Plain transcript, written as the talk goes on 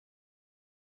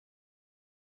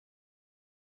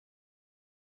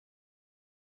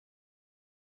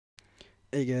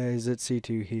Hey guys, it's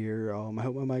C2 here. I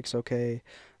hope my mic's okay.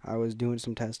 I was doing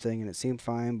some testing and it seemed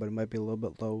fine, but it might be a little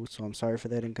bit low, so I'm sorry for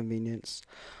that inconvenience.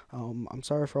 I'm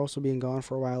sorry for also being gone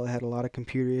for a while. I had a lot of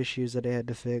computer issues that I had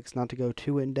to fix. Not to go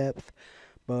too in depth,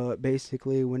 but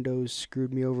basically Windows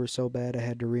screwed me over so bad I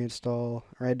had to reinstall,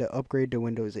 or I had to upgrade to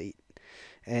Windows 8.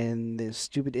 And this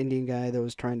stupid Indian guy that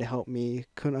was trying to help me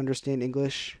couldn't understand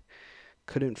English,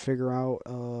 couldn't figure out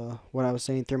what I was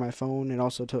saying through my phone. It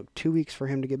also took 2 weeks for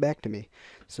him to get back to me.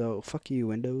 So fuck you,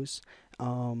 Windows.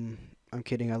 Um, I'm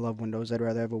kidding. I love Windows. I'd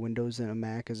rather have a Windows than a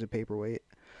Mac as a paperweight.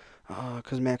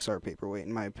 Cause Macs are a paperweight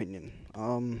in my opinion.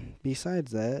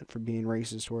 Besides that, for being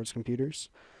racist towards computers,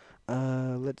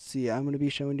 let's see. I'm gonna be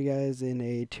showing you guys in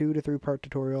a 2 to 3 part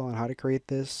tutorial on how to create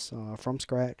this from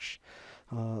scratch.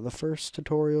 The first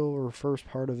tutorial or first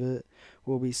part of it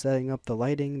will be setting up the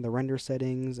lighting, the render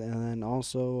settings, and then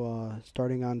also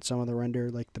starting on some of the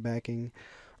render like the backing.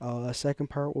 Second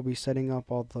part will be setting up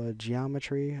all the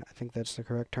geometry, I think that's the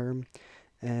correct term,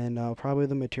 and probably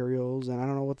the materials, and I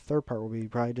don't know what the third part will be,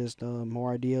 probably just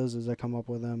more ideas as I come up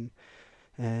with them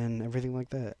and everything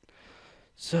like that.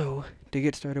 So, to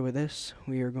get started with this,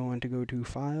 we are going to go to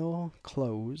File,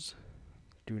 Close,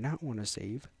 do not want to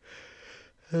save,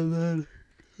 and then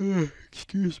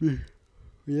excuse me.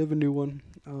 We have a new one.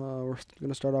 We're going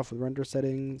to start off with render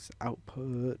settings,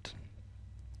 output.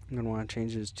 I'm going to want to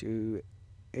change this to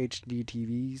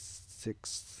HDTV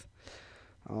 6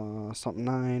 something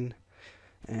 9.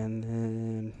 And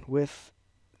then width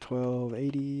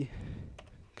 1280,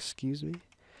 excuse me,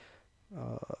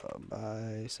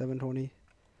 by 720.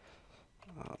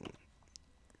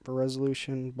 For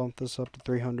resolution, bump this up to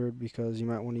 300 because you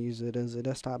might want to use it as a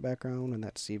desktop background, and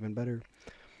that's even better.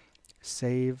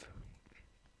 Save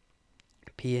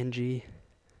PNG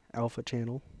alpha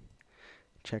channel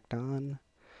checked on,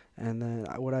 and then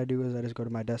what I do is I just go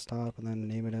to my desktop and then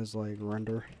name it as like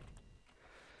render.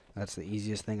 That's the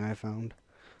easiest thing I found.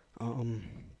 I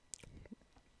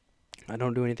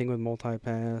don't do anything with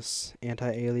multipass,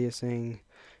 anti-aliasing.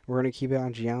 We're going to keep it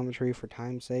on geometry for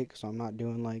time's sake, so I'm not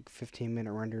doing like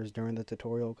 15-minute renders during the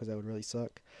tutorial because that would really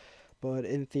suck. But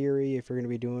in theory, if you're going to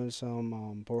be doing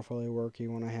some portfolio work,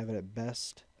 you want to have it at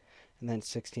best, and then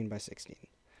 16 by 16.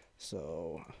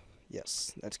 So,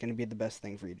 yes, that's going to be the best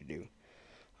thing for you to do.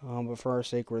 But for our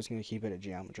sake, we're just going to keep it at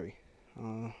geometry.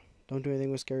 Don't do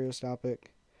anything with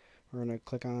stereoscopic. We're going to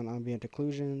click on ambient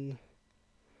occlusion,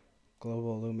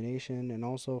 global illumination, and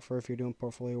also for if you're doing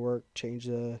portfolio work, change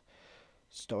the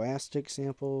stochastic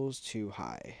samples to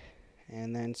high.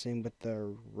 And then same with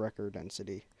the record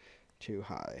density to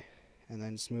high. And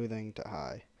then smoothing to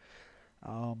high.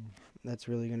 That's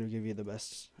really going to give you the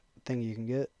best thing you can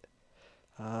get.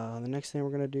 The next thing we're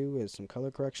going to do is some color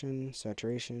correction,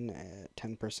 saturation at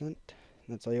 10%.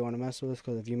 That's all you want to mess with,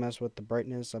 because if you mess with the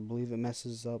brightness, I believe it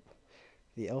messes up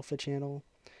the alpha channel.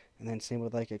 And then same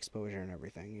with like exposure and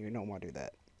everything. You don't want to do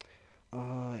that.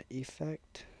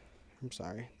 Effect. I'm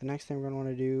sorry. The next thing we're going to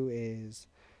want to do is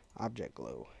object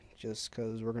glow, just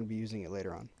because we're going to be using it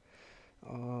later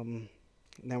on.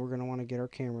 Then we're going to want to get our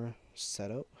camera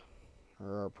set up,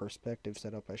 or our perspective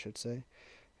set up, I should say.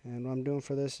 And what I'm doing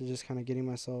for this is just kind of getting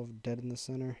myself dead in the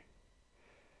center.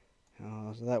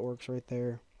 So that works right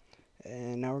there.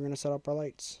 And now we're going to set up our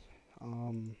lights.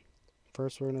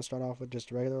 First we're going to start off with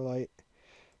just a regular light.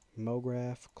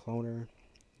 MoGraph, cloner,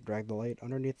 drag the light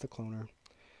underneath the cloner.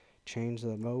 Change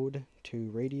the mode to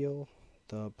radial,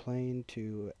 the plane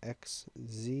to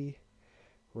XZ,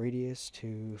 radius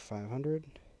to 500.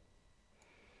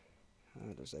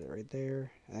 Just set it right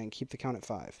there, and then keep the count at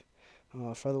 5.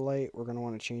 For the light, we're going to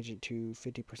want to change it to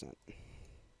 50%.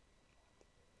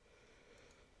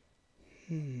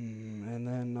 And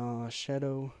then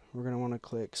shadow, we're going to want to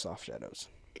click soft shadows.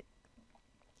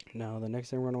 Now the next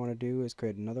thing we're going to want to do is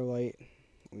create another light.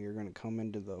 We are going to come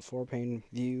into the 4-pane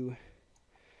view.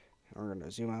 We're going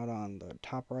to zoom out on the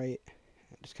top right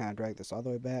and just kind of drag this all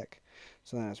the way back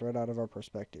so then it's right out of our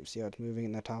perspective. See how it's moving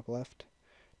in the top left?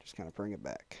 Just kind of bring it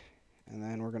back. And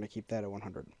then we're going to keep that at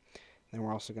 100. Then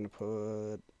we're also going to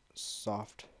put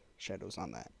soft shadows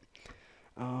on that.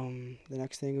 The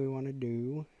next thing we want to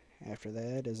do after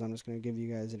that is I'm just going to give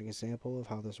you guys an example of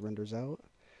how this renders out.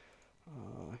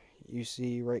 You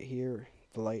see right here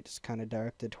the light's kind of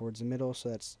directed towards the middle, so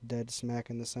that's dead smack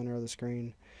in the center of the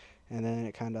screen, and then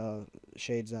it kind of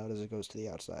shades out as it goes to the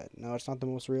outside. Now it's not the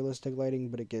most realistic lighting,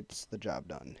 but it gets the job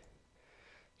done.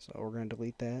 So we're going to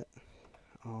delete that.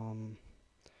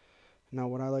 Now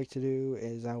what I like to do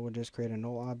is I will just create a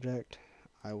null object.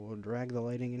 I will drag the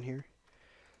lighting in here.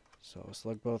 So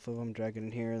select both of them, drag it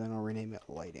in here, then I'll rename it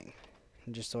lighting,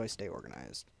 just so I stay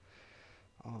organized.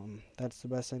 That's the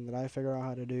best thing that I figure out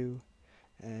how to do.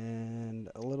 And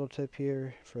a little tip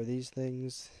here for these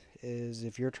things is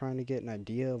if you're trying to get an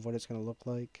idea of what it's going to look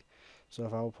like. So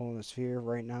if I will pull in the sphere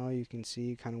right now, you can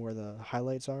see kind of where the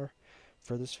highlights are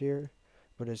for the sphere.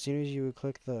 But as soon as you would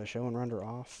click the show and render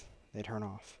off, they turn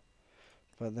off.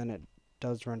 But then it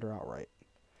does render out right.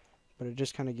 But it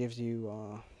just kind of gives you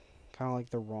kind of like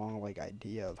the wrong like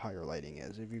idea of how your lighting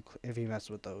is if you mess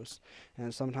with those.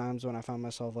 And sometimes when I find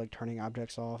myself like turning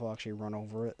objects off, I'll actually run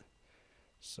over it.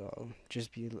 So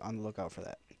just be on the lookout for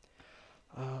that.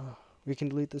 We can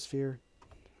delete the sphere.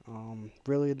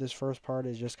 Really, this first part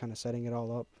is just kind of setting it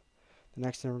all up. The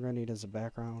next thing we're going to need is a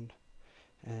background.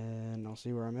 And I'll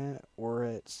see where I'm at. We're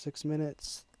at 6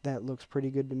 minutes. That looks pretty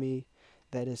good to me.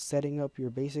 That is setting up your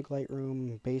basic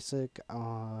Lightroom, basic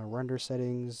render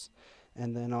settings.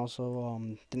 And then also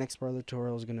the next part of the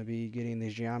tutorial is going to be getting the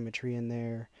geometry in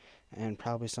there. And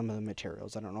probably some of the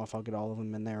materials. I don't know if I'll get all of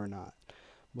them in there or not.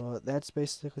 But that's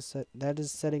basically that is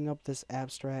setting up this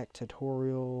abstract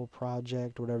tutorial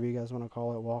project, whatever you guys want to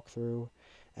call it, walkthrough.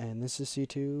 And this is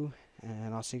C2,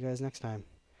 and I'll see you guys next time.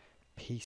 Peace.